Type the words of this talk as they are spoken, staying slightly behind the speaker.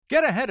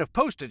Get ahead of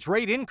postage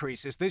rate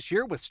increases this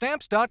year with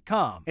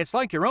Stamps.com. It's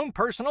like your own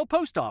personal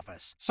post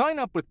office. Sign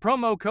up with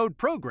promo code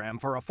PROGRAM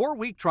for a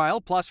 4-week trial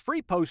plus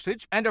free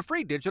postage and a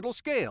free digital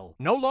scale.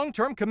 No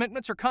long-term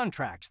commitments or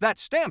contracts.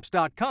 That's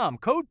Stamps.com,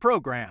 code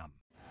PROGRAM.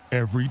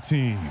 Every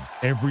team,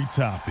 every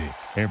topic,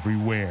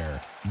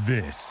 everywhere.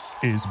 This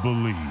is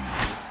Believe.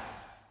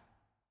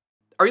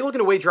 Are you looking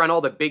to wager on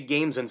all the big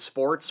games in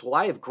sports? Well,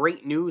 I have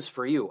great news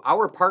for you.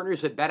 Our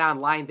partners at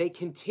BetOnline, they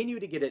continue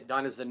to get it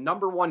done as the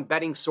number one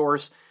betting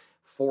source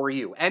for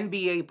you.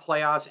 NBA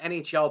playoffs,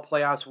 NHL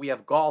playoffs, we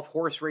have golf,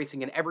 horse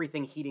racing, and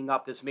everything heating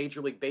up this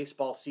Major League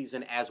Baseball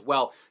season as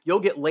well.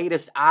 You'll get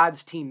latest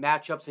odds, team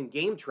matchups, and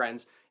game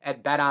trends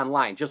at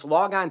BetOnline. Just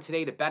log on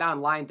today to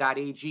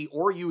betonline.ag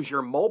or use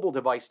your mobile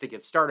device to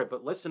get started.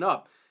 But listen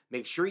up.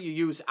 Make sure you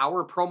use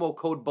our promo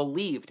code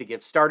BELIEVE to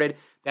get started.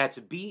 That's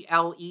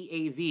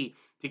BLEAV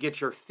to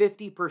get your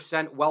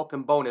 50%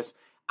 welcome bonus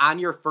on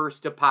your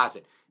first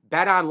deposit.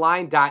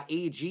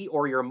 BetOnline.ag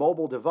or your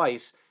mobile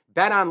device.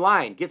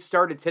 BetOnline. Get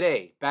started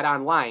today.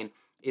 BetOnline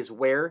is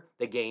where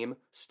the game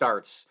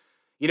starts.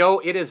 You know,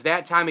 it is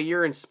that time of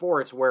year in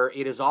sports where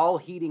it is all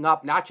heating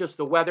up, not just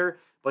the weather,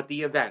 but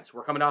the events.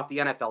 We're coming off the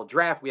NFL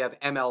draft. We have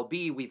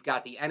MLB. We've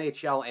got the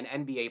NHL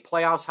and NBA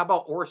playoffs. How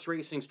about horse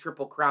racing's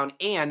Triple Crown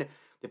and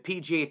the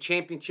PGA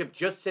Championship,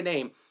 just to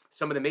name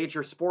some of the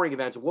major sporting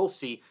events we'll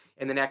see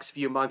in the next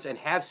few months and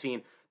have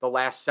seen the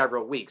last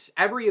several weeks.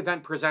 Every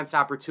event presents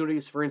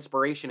opportunities for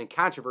inspiration and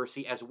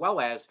controversy, as well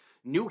as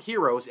new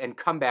heroes and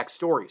comeback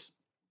stories.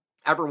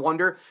 Ever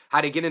wonder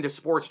how to get into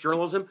sports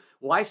journalism?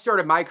 Well, I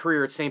started my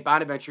career at St.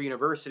 Bonaventure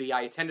University.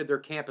 I attended their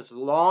campus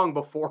long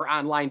before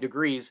online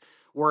degrees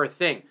were a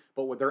thing.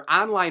 But with their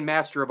online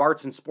Master of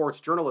Arts in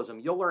Sports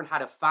Journalism, you'll learn how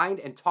to find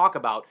and talk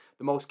about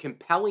the most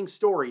compelling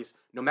stories,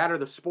 no matter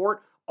the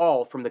sport,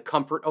 all from the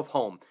comfort of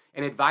home.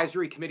 An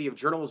advisory committee of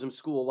journalism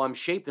school alums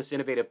shape this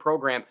innovative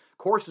program.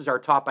 Courses are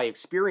taught by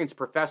experienced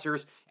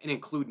professors and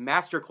include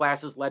master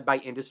classes led by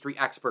industry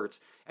experts.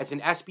 As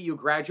an SBU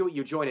graduate,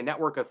 you join a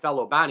network of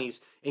fellow Bonnies,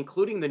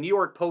 including the New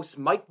York Post's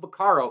Mike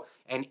Vaccaro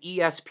and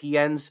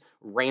ESPN's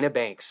Raina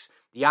Banks.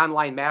 The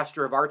online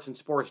Master of Arts in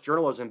Sports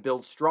Journalism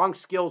builds strong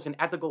skills and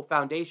ethical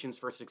foundations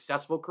for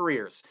successful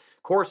careers.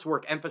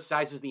 Coursework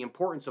emphasizes the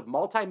importance of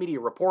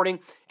multimedia reporting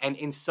and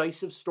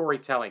incisive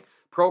storytelling.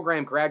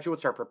 Program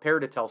graduates are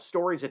prepared to tell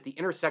stories at the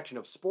intersection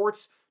of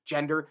sports,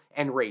 gender,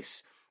 and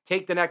race.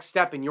 Take the next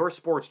step in your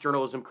sports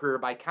journalism career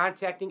by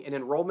contacting an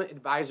enrollment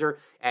advisor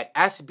at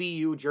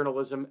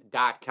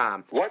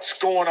sbujournalism.com. What's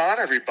going on,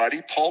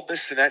 everybody? Paul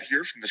Bissonette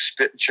here from the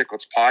Spit and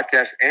Chicklets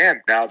podcast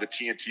and now the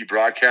TNT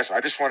broadcast.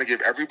 I just want to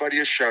give everybody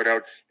a shout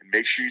out and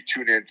make sure you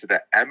tune in to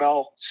the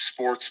ML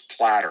Sports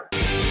Platter.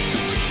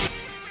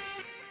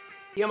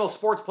 The ML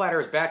Sports Platter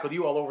is back with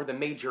you all over the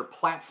major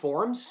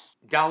platforms.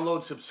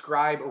 Download,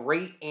 subscribe,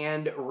 rate,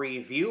 and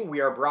review.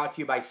 We are brought to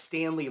you by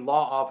Stanley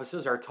Law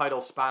Offices, our title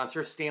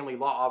sponsor. Stanley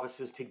Law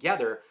Offices,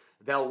 together,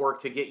 they'll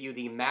work to get you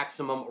the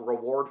maximum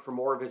reward. For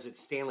more, visit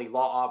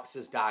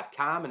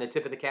StanleyLawOffices.com. And a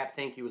tip of the cap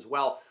thank you as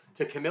well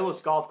to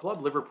Camillus Golf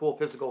Club, Liverpool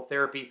Physical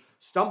Therapy,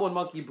 Stumbling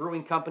Monkey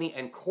Brewing Company,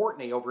 and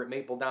Courtney over at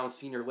Maple Downs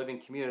Senior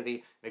Living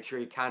Community. Make sure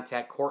you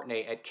contact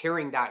Courtney at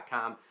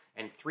caring.com.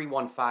 and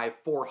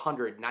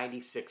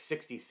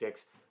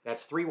 315-400-9666.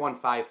 That's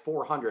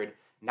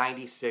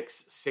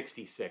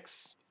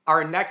 315-400-9666.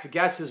 Our next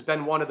guest has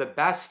been one of the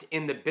best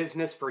in the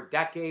business for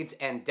decades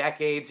and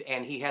decades,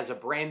 and he has a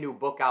brand new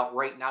book out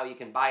right now. You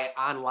can buy it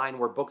online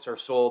where books are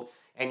sold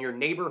and your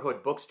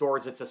neighborhood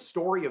bookstores. It's a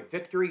story of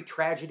victory,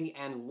 tragedy,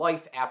 and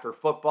life after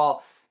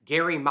football.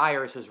 Gary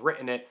Myers has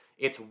written it.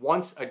 It's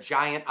Once a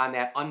Giant on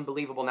that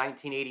unbelievable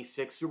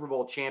 1986 Super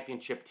Bowl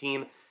championship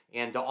team.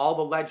 And all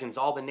the legends,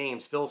 all the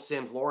names, Phil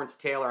Simms, Lawrence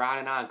Taylor,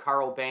 on,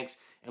 Carl Banks.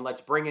 And let's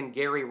bring in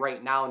Gary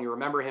right now. And you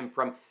remember him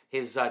from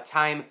his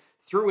time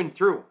through and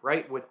through,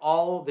 right? With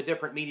all the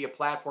different media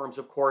platforms,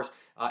 of course.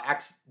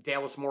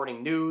 Dallas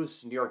Morning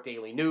News, New York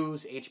Daily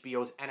News,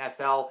 HBO's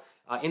NFL,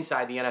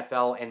 Inside the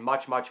NFL, and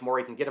much, much more.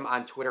 You can get him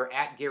on Twitter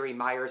at Gary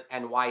Myers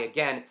NY.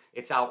 Again,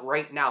 it's out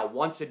right now.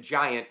 Once a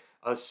Giant,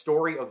 a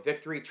story of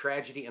victory,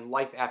 tragedy, and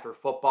life after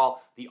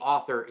football. The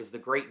author is the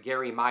great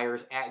Gary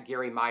Myers at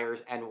Gary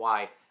Myers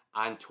NY.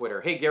 On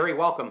Twitter. Hey, Gary,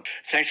 welcome.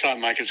 Thanks a lot,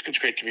 Mike. It's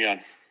great to be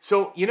on.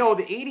 So, you know,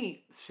 the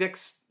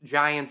 86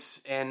 Giants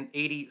and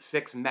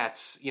 86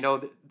 Mets, you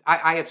know,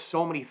 I have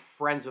so many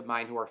friends of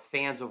mine who are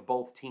fans of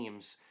both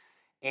teams.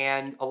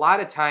 And a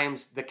lot of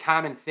times the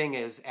common thing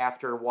is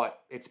after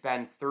it's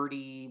been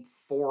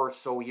 34 or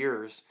so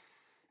years,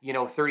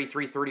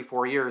 33,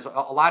 34 years, a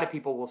lot of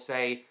people will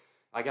say,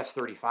 I guess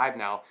 35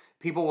 now,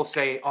 people will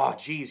say, oh,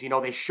 geez,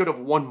 they should have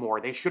won more.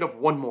 They should have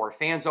won more.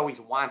 Fans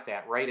always want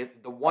that,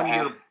 right? The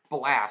one-year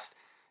blast.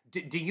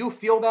 Do you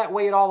feel that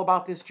way at all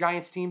about this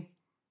Giants team?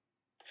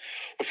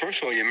 Well,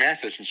 first of all, your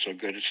math isn't so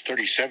good. It's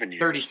 37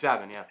 years.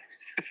 37, yeah.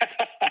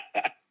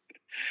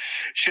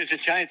 Should the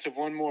Giants have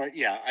won more?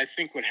 Yeah, I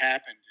think what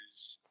happened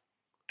is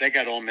they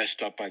got all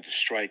messed up by the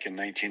strike in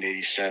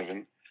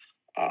 1987.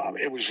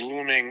 It was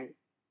looming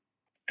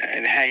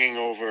and hanging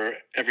over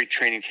every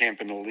training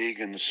camp in the league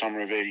in the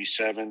summer of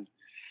 87.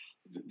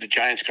 the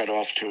Giants got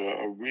off to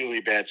a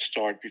really bad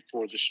start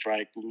before the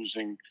strike,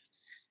 losing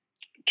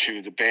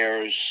to the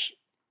Bears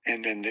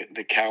and then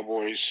the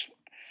Cowboys,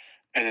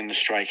 and then the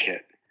strike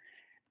hit.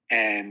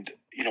 And,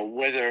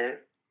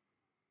 whether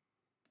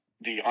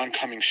the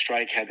oncoming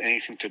strike had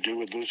anything to do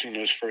with losing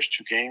those first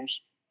two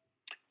games,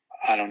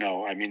 I don't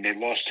know. I mean, they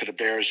lost to the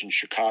Bears in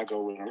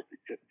Chicago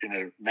in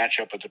a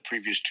matchup of the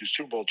previous two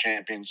Super Bowl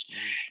champions,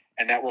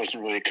 and that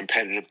wasn't really a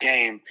competitive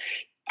game.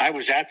 I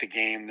was at the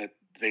game that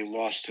they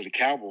lost to the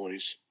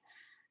Cowboys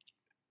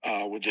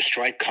with the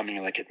strike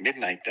coming like at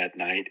midnight that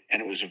night,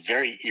 and it was a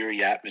very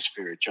eerie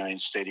atmosphere at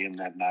Giants Stadium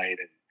that night,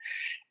 and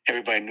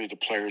everybody knew the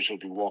players would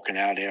be walking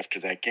out after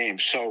that game.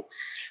 So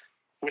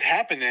what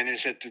happened then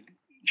is that the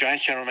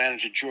Giants general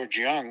manager, George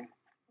Young,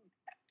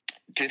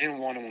 didn't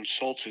want to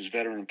insult his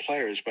veteran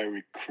players by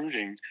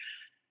recruiting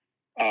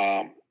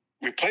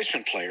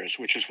replacement players,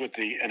 which is what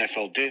the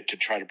NFL did to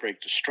try to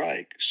break the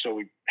strike. So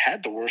we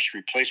had the worst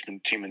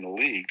replacement team in the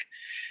league.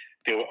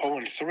 They were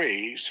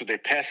 0-3, so they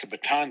passed the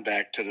baton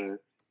back to the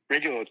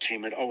regular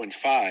team at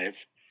 0-5,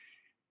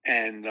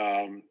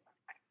 and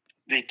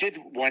they did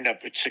wind up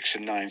at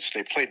 6-9, so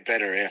they played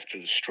better after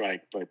the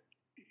strike. But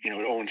at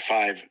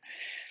 0-5,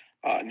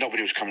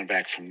 nobody was coming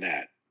back from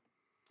that.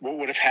 What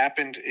would have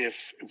happened if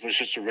it was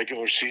just a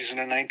regular season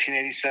in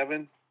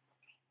 1987?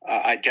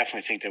 I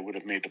definitely think they would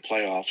have made the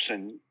playoffs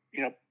and,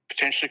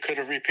 potentially could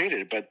have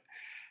repeated. But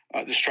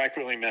the strike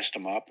really messed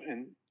them up.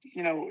 And,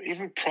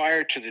 even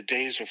prior to the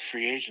days of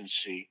free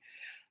agency,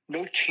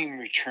 no team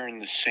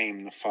returned the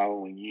same the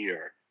following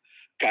year.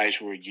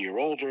 Guys were a year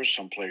older.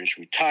 Some players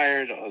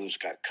retired. Others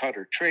got cut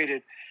or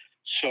traded.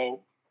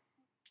 So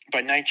by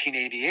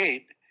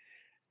 1988,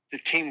 the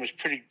team was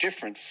pretty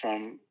different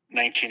from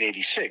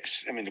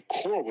 1986. I mean, the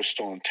core was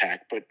still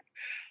intact, but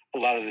a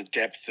lot of the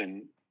depth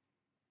and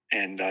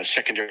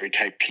secondary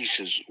type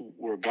pieces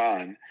were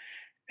gone,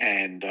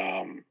 and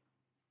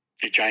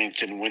the Giants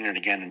didn't win it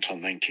again until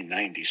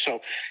 1990. So,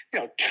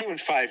 2 and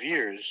 5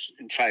 years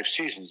in 5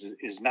 seasons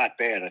is not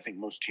bad. I think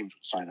most teams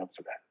would sign up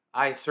for that.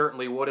 I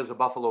certainly would as a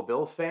Buffalo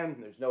Bills fan.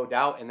 There's no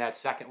doubt. And that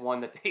second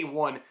one that they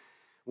won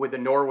with the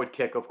Norwood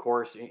kick, of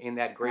course, in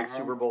that great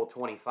Super Bowl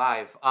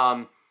 25.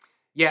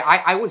 Yeah,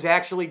 I was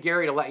actually,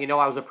 Gary, to let you know,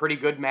 I was a pretty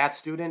good math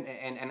student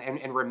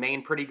and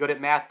remain pretty good at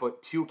math,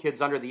 but 2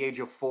 kids under the age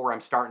of 4,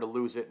 I'm starting to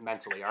lose it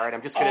mentally. All right,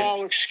 I'm just going to...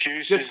 Oh,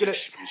 excuses,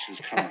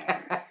 come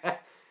on.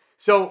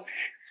 So,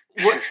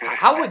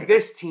 how would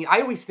this team...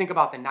 I always think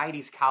about the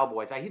 90s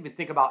Cowboys. I even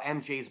think about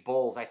MJ's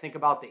Bulls. I think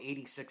about the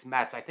 86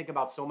 Mets. I think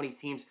about so many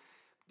teams,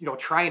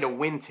 trying to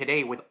win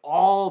today with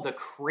all the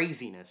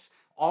craziness,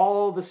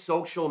 all the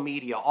social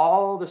media,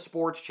 all the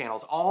sports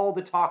channels, all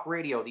the talk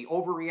radio, the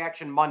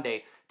Overreaction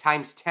Monday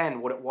times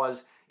 10, what it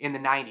was in the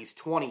 90s,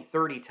 20,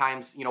 30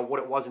 times, what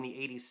it was in the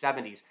 80s,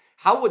 70s.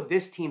 How would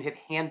this team have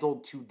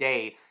handled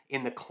today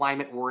in the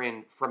climate we're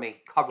in from a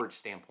coverage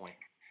standpoint?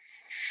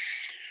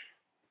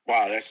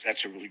 Wow,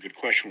 that's a really good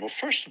question. Well,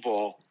 first of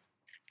all,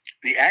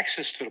 the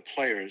access to the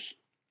players,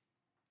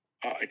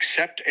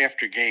 except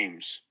after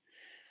games,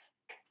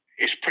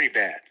 is pretty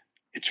bad.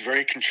 It's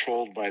very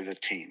controlled by the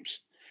teams.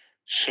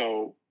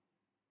 So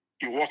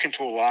you walk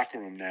into a locker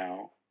room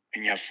now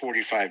and you have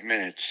 45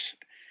 minutes,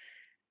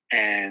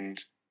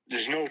 and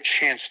there's no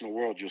chance in the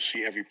world you'll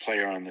see every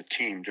player on the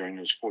team during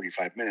those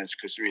 45 minutes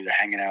because they're either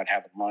hanging out,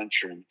 having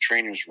lunch, or in the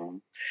trainer's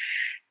room.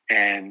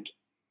 And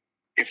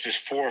if there's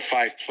 4 or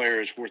 5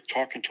 players worth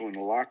talking to in the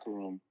locker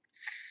room,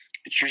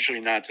 it's usually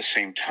not at the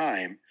same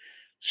time.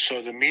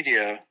 So the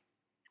media,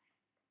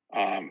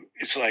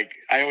 it's like,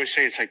 I always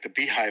say it's like the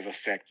beehive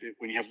effect.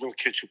 When you have little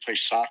kids who play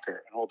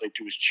soccer and all they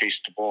do is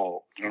chase the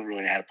ball, they don't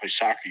really know how to play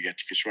soccer yet,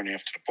 they're just running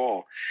after the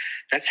ball.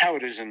 That's how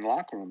it is in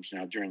locker rooms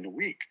now during the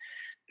week,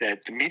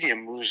 that the media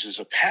moves as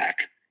a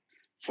pack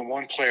from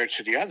one player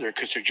to the other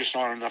because there just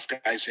aren't enough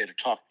guys there to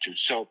talk to.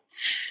 So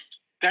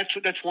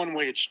that's one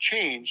way it's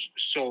changed.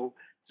 So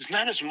there's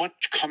not as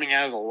much coming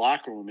out of the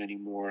locker room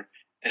anymore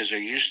as there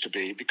used to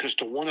be, because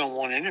the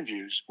one-on-one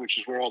interviews, which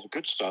is where all the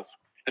good stuff,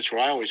 that's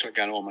where I always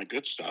got all my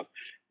good stuff,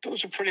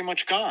 those are pretty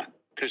much gone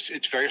because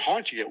it's very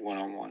hard to get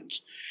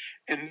one-on-ones.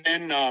 And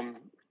then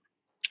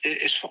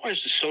as far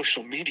as the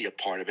social media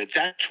part of it,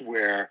 that's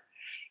where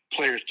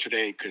players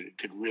today could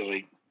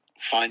really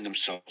find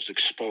themselves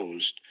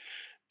exposed,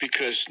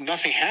 because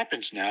nothing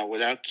happens now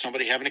without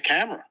somebody having a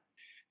camera.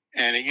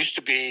 And it used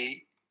to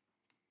be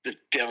the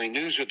Daily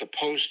News or the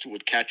Post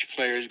would catch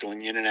players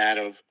going in and out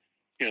of,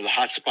 the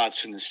hot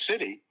spots in the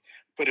city.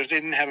 But if they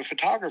didn't have a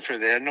photographer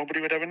there,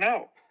 nobody would ever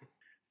know.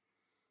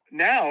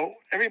 Now,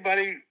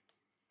 everybody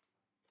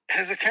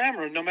has a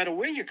camera no matter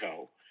where you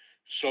go.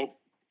 So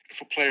if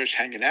a player's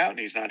hanging out and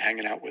he's not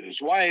hanging out with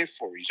his wife,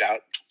 or he's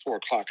out until 4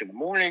 o'clock in the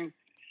morning,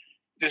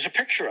 there's a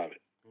picture of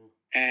it.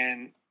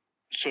 And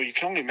so you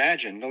can only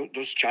imagine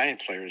those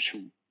Giant players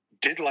who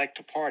did like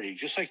to party,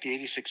 just like the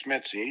 86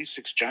 Mets, the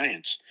 86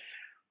 Giants,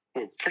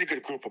 were a pretty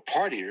good group of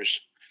partiers.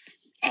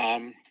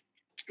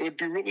 It would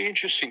be really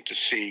interesting to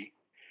see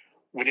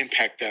what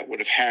impact that would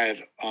have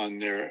had on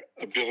their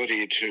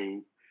ability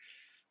to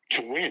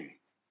win.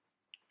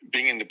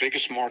 being in the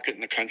biggest market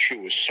in the country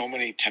with so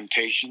many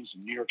temptations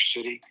in New York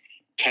City,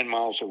 10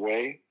 miles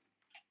away.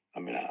 I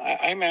mean,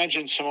 I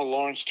imagine some of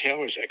Lawrence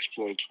Taylor's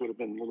exploits would have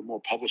been a little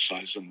more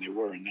publicized than they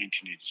were in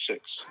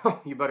 1986.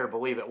 You better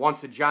believe it.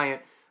 Once a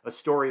Giant, a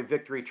story of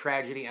victory,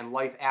 tragedy, and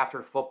life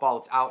after football.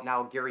 It's out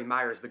now. Gary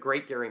Myers, the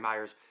great Gary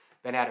Myers,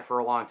 been at it for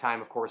a long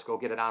time. Of course, go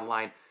get it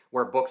online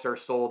where books are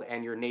sold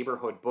and your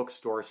neighborhood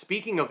bookstore.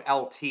 Speaking of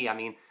LT, I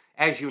mean,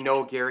 as you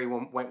know, Gary,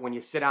 when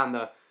you sit on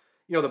the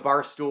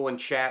bar stool and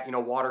chat,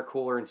 water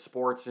cooler and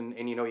sports,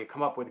 and you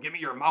come up with, give me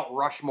your Mount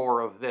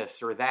Rushmore of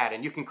this or that,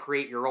 and you can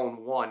create your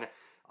own one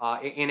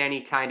in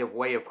any kind of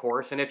way, of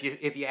course. And if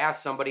you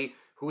ask somebody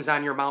who's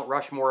on your Mount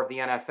Rushmore of the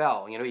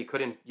NFL,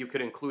 you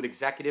could include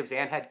executives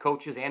and head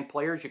coaches and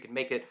players. You could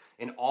make it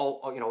an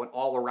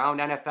all around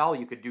NFL.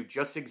 You could do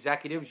just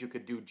executives. You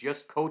could do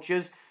just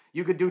coaches.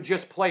 You could do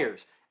just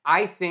players.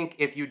 I think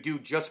if you do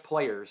just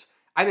players,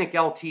 I think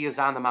LT is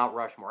on the Mount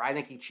Rushmore. I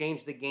think he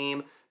changed the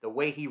game, the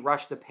way he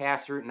rushed the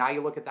passer. Now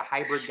you look at the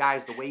hybrid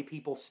guys, the way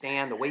people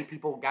stand, the way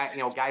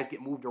guys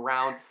get moved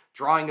around,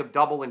 drawing of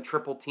double and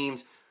triple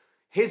teams.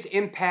 His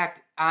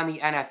impact on the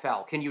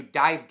NFL. Can you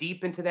dive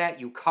deep into that?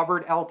 You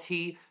covered LT.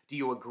 Do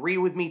you agree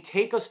with me?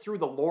 Take us through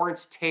the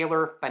Lawrence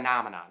Taylor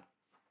phenomenon.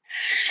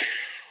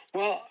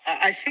 Well,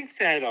 I think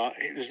that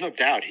there's no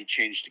doubt he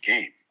changed the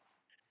game.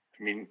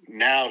 I mean,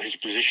 now his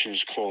position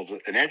is called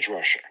an edge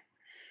rusher.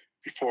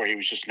 Before he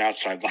was just an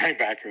outside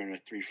linebacker in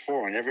a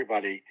 3-4, and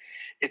everybody,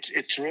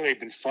 it's really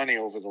been funny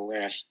over the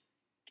last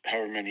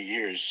however many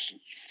years,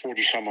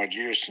 40 some odd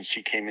years since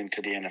he came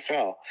into the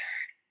NFL.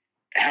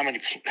 How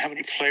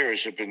many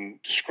players have been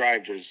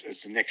described as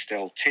the next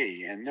LT,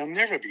 and there'll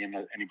never be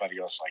anybody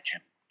else like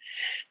him,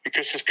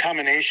 because his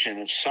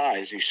combination of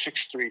size, he's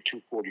 6'3",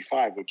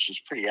 245, which is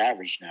pretty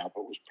average now,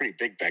 but was pretty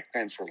big back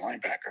then for a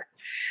linebacker,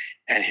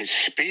 and his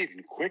speed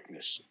and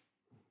quickness,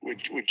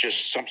 which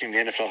just something the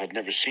NFL had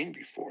never seen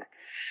before.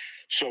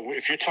 So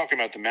if you're talking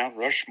about the Mount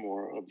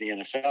Rushmore of the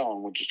NFL,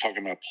 and we're just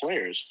talking about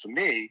players, for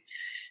me,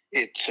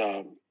 it's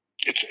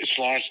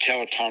Lawrence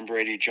Taylor, Tom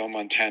Brady, Joe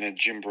Montana,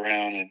 Jim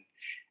Brown,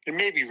 and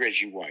maybe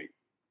Reggie White.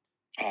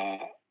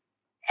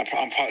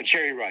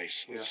 Jerry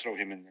Rice. Let's throw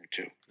him in there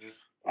too.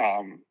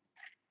 Yeah.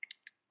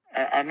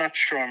 I'm not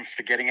sure I'm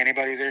forgetting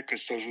anybody there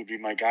because those would be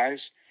my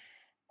guys.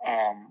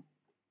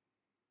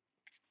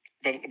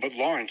 But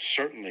Lawrence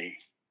certainly,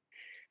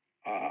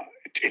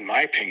 in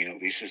my opinion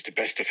at least, is the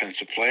best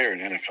defensive player in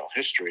NFL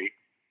history.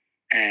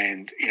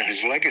 And,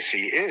 his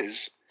legacy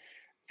is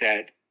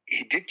that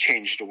he did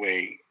change the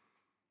way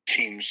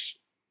teams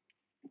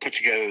put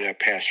together their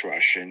pass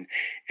rush. And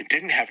it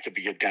didn't have to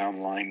be a down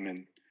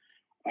lineman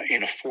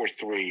in a 4-3.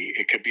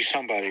 It could be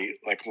somebody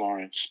like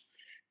Lawrence,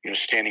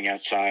 standing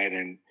outside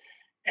and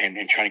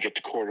trying to get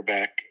the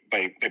quarterback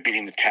by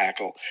beating the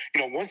tackle.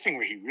 One thing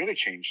where he really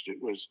changed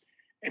it was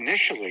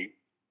initially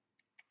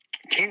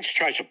teams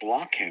tried to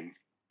block him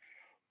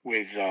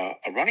with a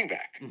running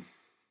back,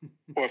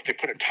 or if they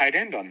put a tight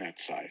end on that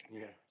side.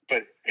 Yeah.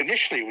 But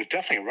initially it was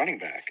definitely a running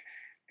back.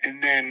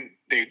 And then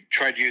they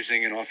tried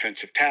using an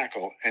offensive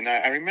tackle. And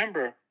I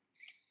remember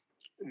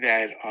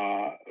that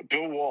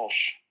Bill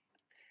Walsh,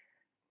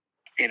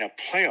 in a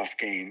playoff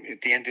game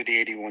at the end of the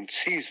 81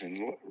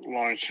 season,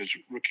 Lawrence's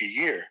rookie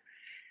year,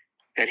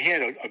 that he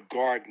had a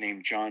guard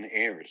named John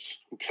Ayers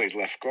who played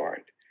left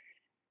guard.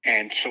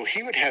 And so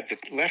he would have the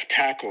left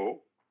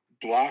tackle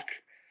block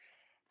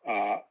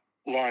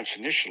Lawrence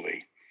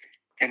initially.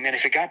 And then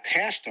if it got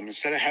past him,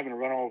 instead of having to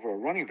run over a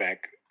running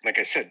back, like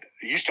I said,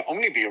 it used to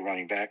only be a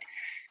running back.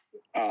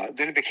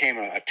 Then it became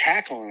a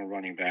tackle and a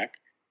running back.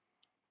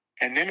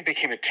 And then it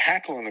became a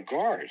tackle and a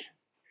guard.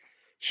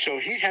 So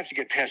he'd have to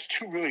get past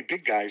two really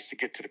big guys to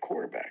get to the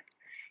quarterback.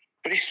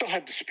 But he still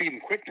had the speed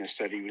and quickness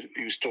that he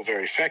was still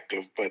very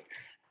effective. But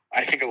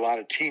I think a lot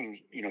of teams,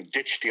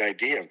 ditched the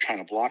idea of trying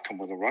to block him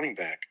with a running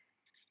back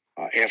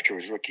after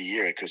his rookie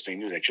year because they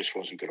knew that just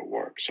wasn't going to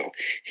work. So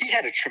he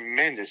had a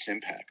tremendous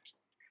impact,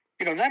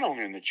 not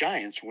only on the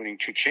Giants winning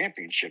 2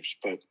 championships,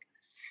 but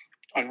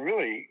on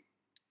really,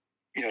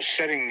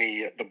 setting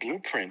the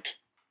blueprint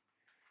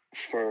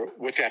for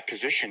what that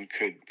position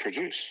could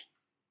produce.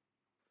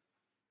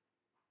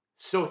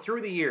 So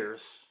through the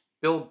years,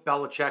 Bill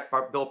Belichick,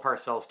 Bill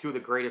Parcells, 2 of the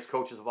greatest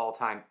coaches of all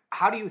time.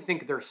 How do you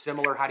think they're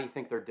similar? How do you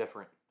think they're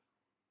different?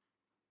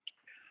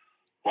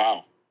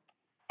 Wow.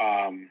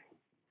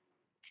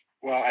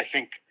 Well, I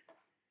think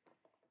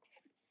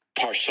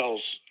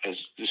Parcells,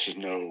 as this is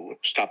no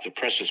stop the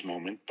presses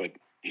moment, but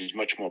he's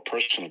much more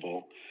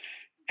personable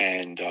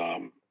and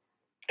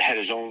had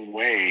his own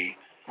way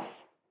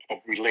of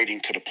relating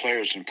to the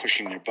players and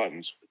pushing their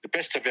buttons. The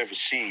best I've ever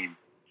seen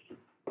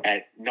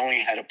at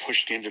knowing how to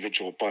push the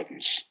individual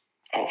buttons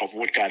of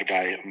what got a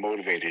guy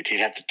motivated. He'd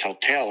have to tell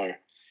Taylor,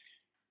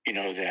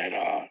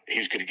 that he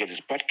was going to get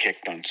his butt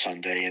kicked on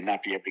Sunday and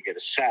not be able to get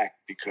a sack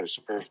because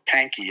Irv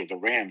Pankey of the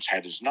Rams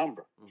had his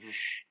number. Mm-hmm.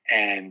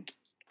 And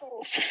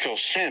for Phil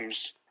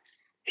Simms,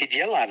 he'd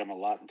yell at him a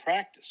lot in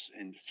practice.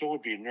 And Phil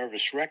would be a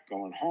nervous wreck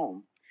going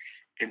home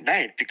at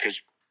night because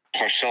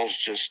Parcells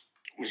just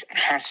was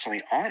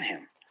constantly on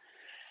him.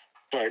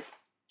 But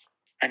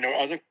I know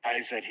other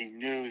guys that he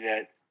knew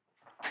that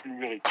couldn't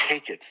really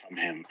take it from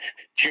him.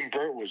 Jim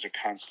Burt was a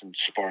constant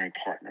sparring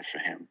partner for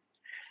him.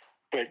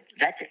 But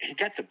he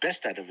got the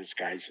best out of his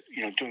guys,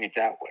 doing it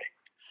that way.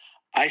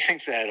 I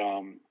think that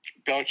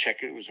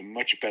Belichick was a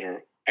much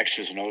better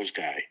X's and O's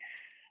guy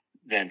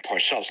than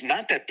Parcells.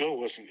 Not that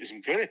Bill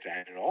isn't good at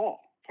that at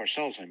all.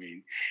 Parcells, I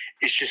mean.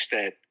 It's just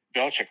that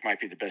Belichick might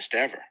be the best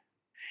ever.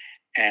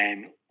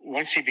 And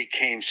once he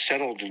became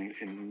settled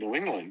in New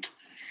England,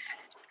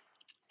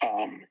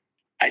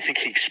 I think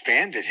he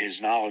expanded his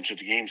knowledge of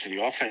the game to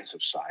the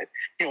offensive side.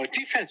 A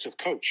defensive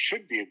coach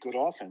should be a good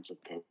offensive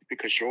coach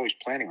because you're always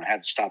planning on how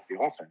to stop the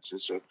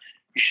offenses. So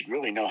you should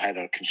really know how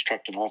to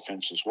construct an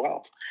offense as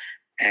well.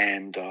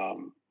 And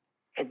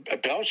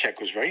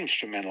Belichick was very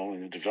instrumental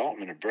in the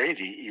development of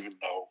Brady, even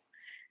though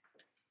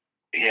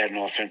he had an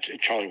offense.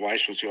 Charlie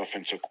Weiss was the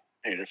offensive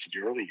coordinator for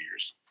the early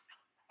years.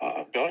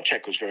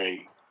 Belichick was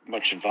very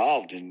much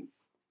involved in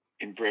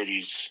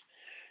Brady's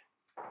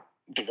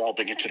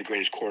developing into the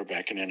greatest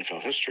quarterback in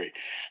NFL history.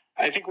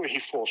 I think where he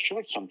falls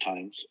short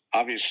sometimes,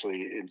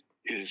 obviously,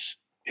 is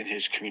in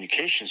his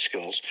communication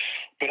skills.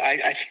 But I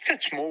think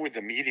that's more with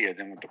the media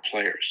than with the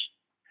players.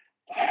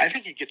 I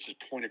think he gets his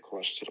point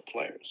across to the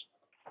players.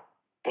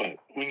 But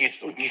when you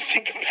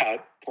think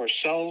about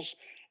Parcells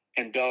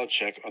and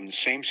Belichick on the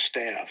same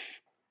staff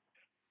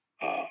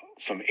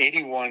from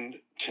 81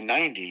 to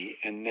 90,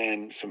 and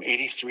then from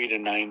 83 to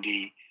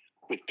 90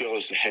 with Bill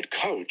as the head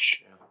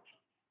coach,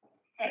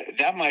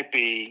 that might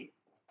be,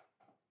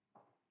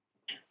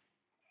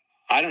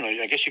 I don't know,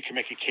 I guess you can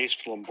make a case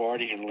for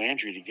Lombardi and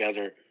Landry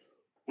together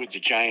with the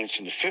Giants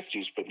in the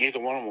 50s, but neither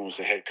one of them was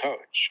the head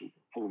coach.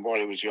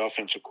 Lombardi was the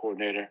offensive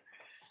coordinator,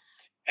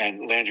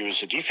 and Landry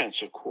was the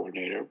defensive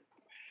coordinator.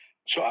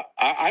 So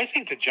I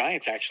think the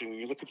Giants, actually, when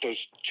you look at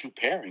those two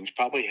pairings,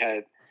 probably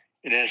had,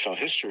 in NFL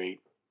history,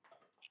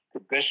 the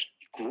best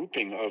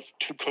grouping of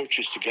two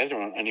coaches together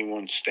on any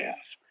one staff.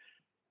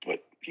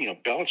 But,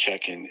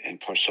 Belichick and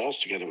Parcells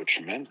together were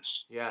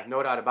tremendous. Yeah,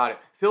 no doubt about it.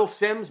 Phil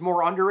Simms,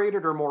 more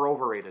underrated or more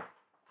overrated?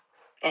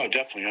 Oh,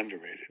 definitely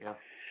underrated. Yeah.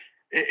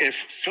 If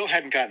Phil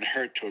hadn't gotten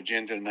hurt towards the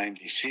end of the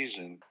 90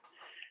 season,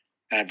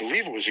 and I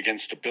believe it was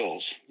against the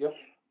Bills, yep,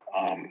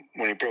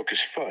 when he broke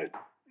his foot.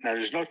 Now,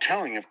 there's no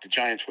telling if the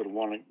Giants would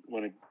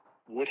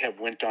have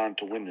went on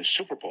to win the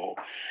Super Bowl,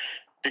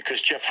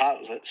 because Jeff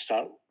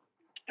Hostetler,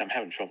 I'm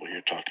having trouble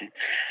here talking.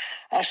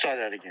 I'll start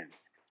that again.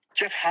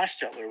 Jeff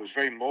Hostetler was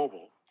very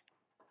mobile.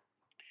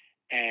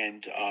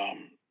 And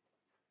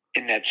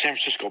in that San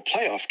Francisco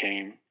playoff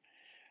game,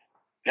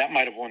 that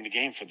might have won the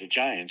game for the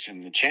Giants.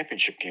 In the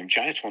championship game,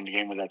 Giants won the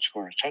game without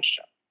scoring a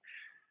touchdown.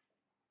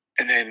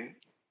 And then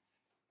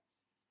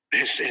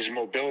his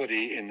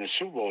mobility in the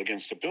Super Bowl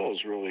against the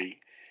Bills really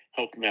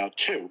helped him out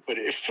too. But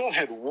if Phil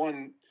had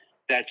won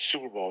that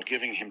Super Bowl,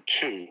 giving him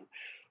 2,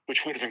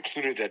 which would have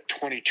included that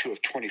 22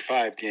 of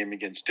 25 game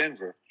against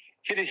Denver,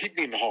 he'd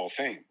be in the Hall of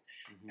Fame.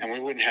 Mm-hmm. And we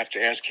wouldn't have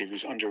to ask if he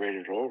was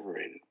underrated or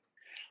overrated.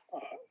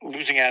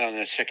 Losing out on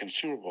that second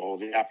Super Bowl,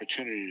 the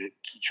opportunity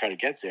to try to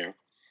get there,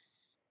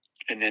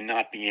 and then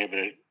not being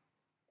able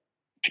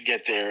to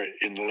get there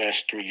in the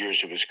last 3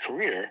 years of his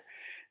career,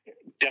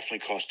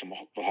 definitely cost him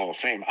the Hall of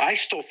Fame. I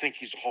still think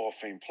he's a Hall of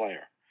Fame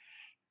player,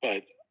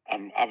 but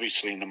I'm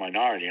obviously in the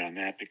minority on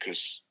that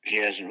because he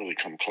hasn't really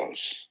come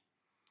close.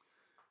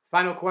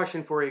 Final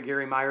question for you,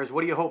 Gary Myers. What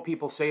do you hope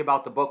people say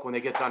about the book when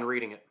they get done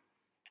reading it?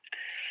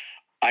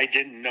 I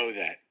didn't know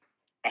that.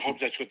 I hope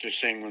that's what they're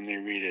saying when they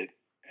read it,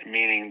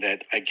 meaning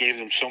that I gave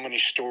them so many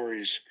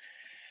stories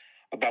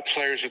about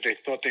players that they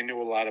thought they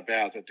knew a lot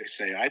about that they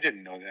say, I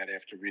didn't know that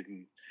after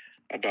reading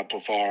about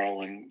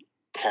Bavaro and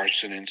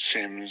Carson and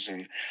Sims.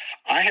 And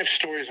I have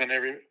stories on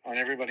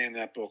everybody in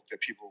that book that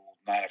people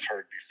will not have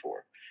heard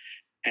before.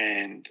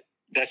 And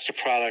that's the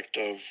product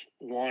of,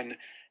 one,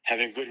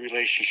 having a good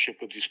relationship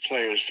with these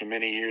players for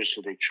many years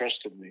so they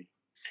trusted me.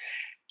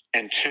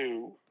 And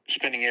 2,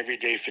 spending every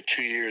day for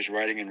 2 years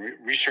writing and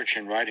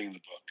researching and writing the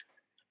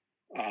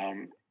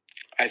book.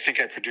 I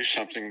think I produced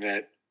something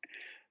that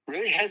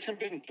really hasn't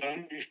been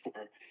done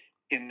before,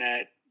 in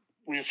that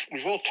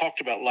we've all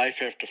talked about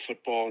life after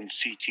football and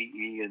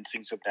CTE and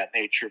things of that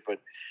nature, but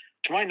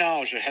to my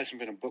knowledge, there hasn't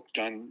been a book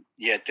done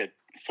yet that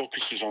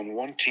focuses on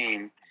one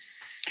team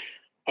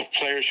of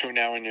players who are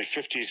now in their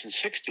 50s and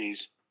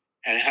 60s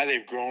and how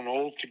they've grown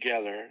old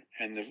together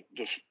and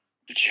the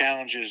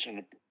challenges and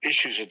the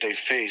issues that they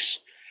face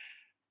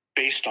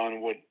based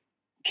on what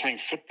playing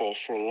football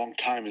for a long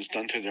time has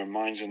done to their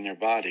minds and their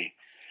body.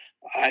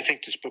 I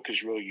think this book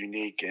is really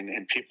unique,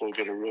 and people are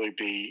going to really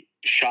be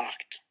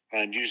shocked,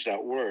 and use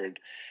that word,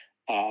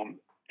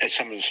 at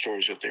some of the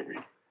stories that they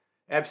read.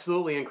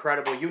 Absolutely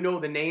incredible. You know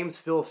the names: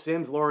 Phil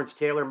Simms, Lawrence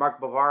Taylor,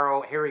 Mark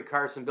Bavaro, Harry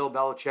Carson, Bill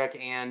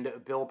Belichick, and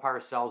Bill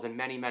Parcells, and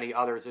many, many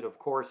others. It, of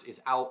course, is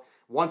out.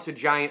 Once a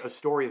Giant, a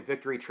story of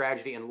victory,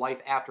 tragedy, and life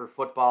after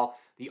football.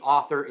 The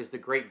author is the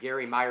great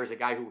Gary Myers, a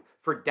guy who,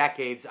 for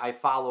decades, I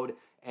followed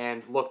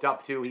and looked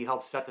up to. He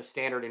helped set the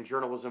standard in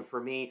journalism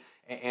for me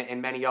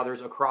and many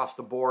others across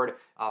the board.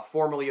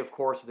 Formerly, of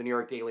course, of the New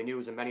York Daily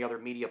News and many other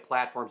media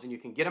platforms. And you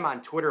can get him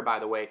on Twitter, by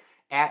the way,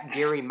 at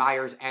Gary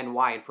Myers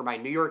NY. And for my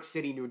New York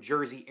City, New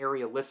Jersey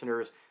area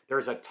listeners,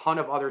 there's a ton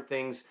of other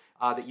things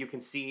that you can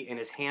see in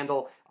his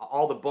handle.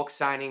 All the book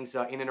signings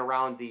in and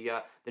around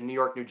the New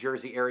York, New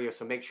Jersey area.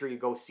 So make sure you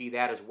go see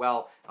that as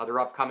well.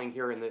 They're upcoming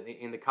here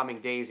in the coming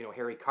days. You know,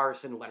 Harry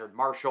Carson, Leonard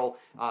Marshall,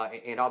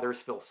 and others.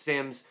 Phil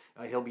Simms,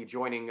 he'll be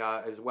joining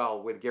as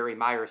well with Gary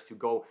Myers to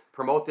go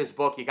promote this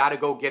book. You got to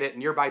go get it in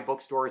nearby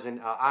bookstores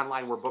and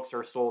online where books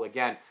are sold.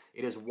 Again,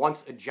 it is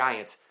Once a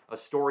Giant, a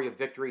story of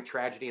victory,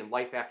 tragedy, and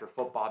life after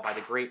football by the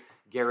great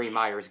Gary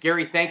Myers.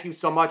 Gary, thank you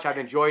so much. I've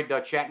enjoyed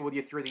chatting with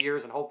you through the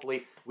years, and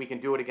hopefully we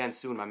can do it again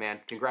soon, my man.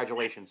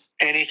 Congratulations.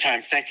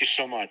 Anytime. Thank you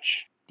so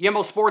much. The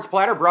ML Sports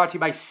Platter brought to you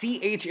by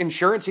CH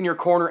Insurance, in your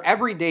corner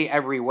every day,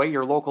 every way,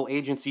 your local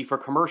agency for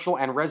commercial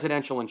and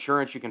residential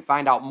insurance. You can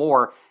find out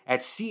more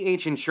at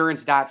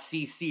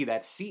chinsurance.cc.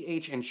 That's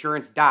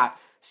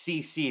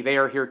chinsurance.cc. They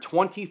are here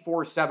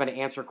 24/7 to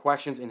answer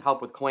questions and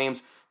help with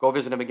claims. Go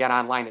visit them again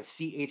online at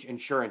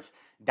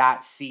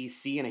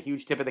chinsurance.cc. And a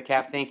huge tip of the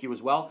cap thank you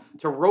as well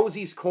to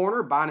Rosie's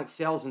Corner, Bonnet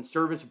Sales and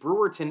Service,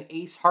 Brewerton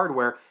Ace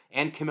Hardware,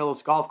 and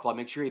Camillus Golf Club.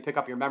 Make sure you pick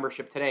up your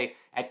membership today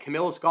at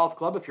Camillus Golf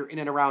Club if you're in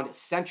and around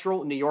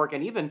central New York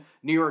and even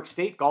New York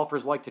State.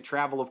 Golfers like to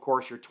travel, of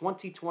course. Your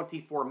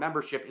 2024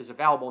 membership is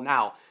available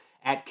now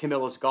at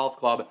Camillus Golf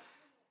Club.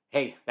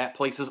 Hey, that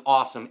place is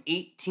awesome.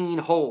 18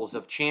 holes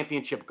of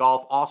championship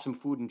golf, awesome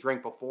food and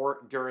drink before,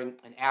 during,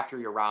 and after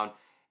your round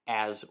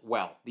as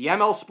well. The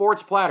ML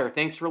Sports Platter,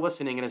 thanks for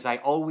listening, and as I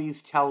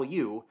always tell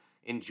you,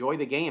 enjoy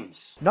the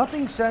games.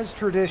 Nothing says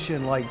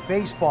tradition like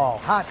baseball,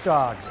 hot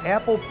dogs,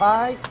 apple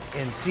pie,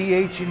 and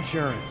CH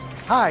Insurance.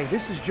 Hi,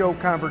 this is Joe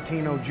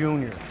Convertino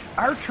Jr.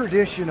 Our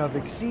tradition of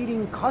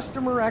exceeding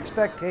customer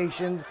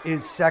expectations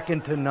is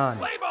second to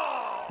none.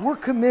 We're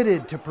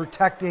committed to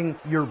protecting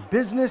your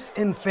business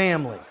and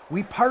family.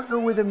 We partner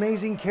with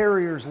amazing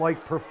carriers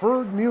like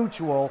Preferred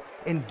Mutual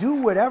and do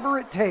whatever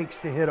it takes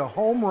to hit a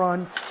home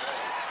run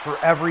for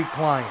every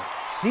client.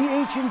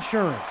 CH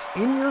Insurance,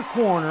 in your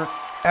corner,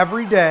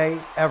 every day,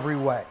 every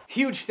way.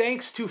 Huge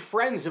thanks to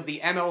friends of the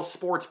ML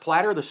Sports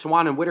Platter, the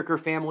Swan and Whitaker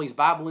families,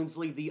 Bob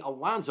Lindsley, the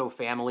Alonzo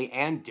family,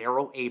 and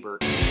Daryl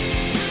Abert.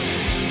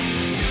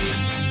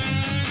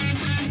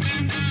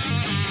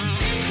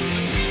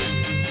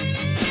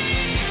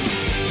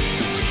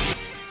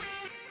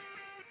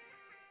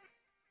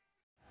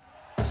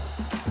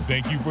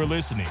 Thank you for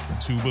listening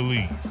to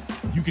Believe.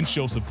 You can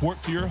show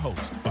support to your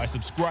host by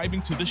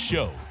subscribing to the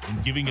show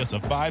and giving us a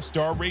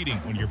 5-star rating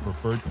on your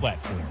preferred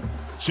platform.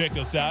 Check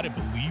us out at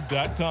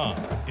Believe.com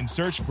and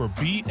search for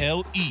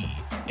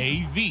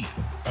BLEAV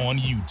on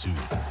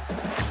YouTube.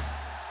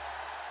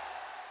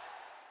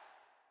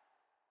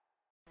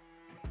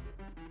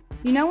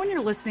 You know when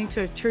you're listening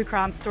to a true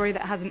crime story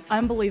that has an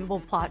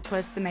unbelievable plot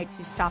twist that makes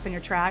you stop in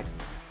your tracks?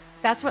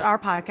 That's what our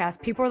podcast,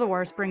 People Are the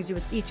Worst, brings you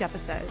with each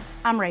episode.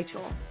 I'm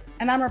Rachel.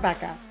 And I'm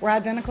Rebecca. We're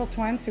identical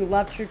twins who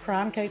love true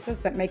crime cases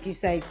that make you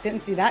say,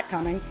 didn't see that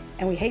coming,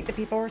 and we hate the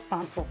people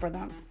responsible for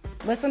them.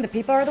 Listen to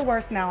People Are the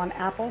Worst now on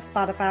Apple,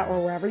 Spotify,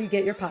 or wherever you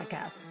get your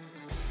podcasts.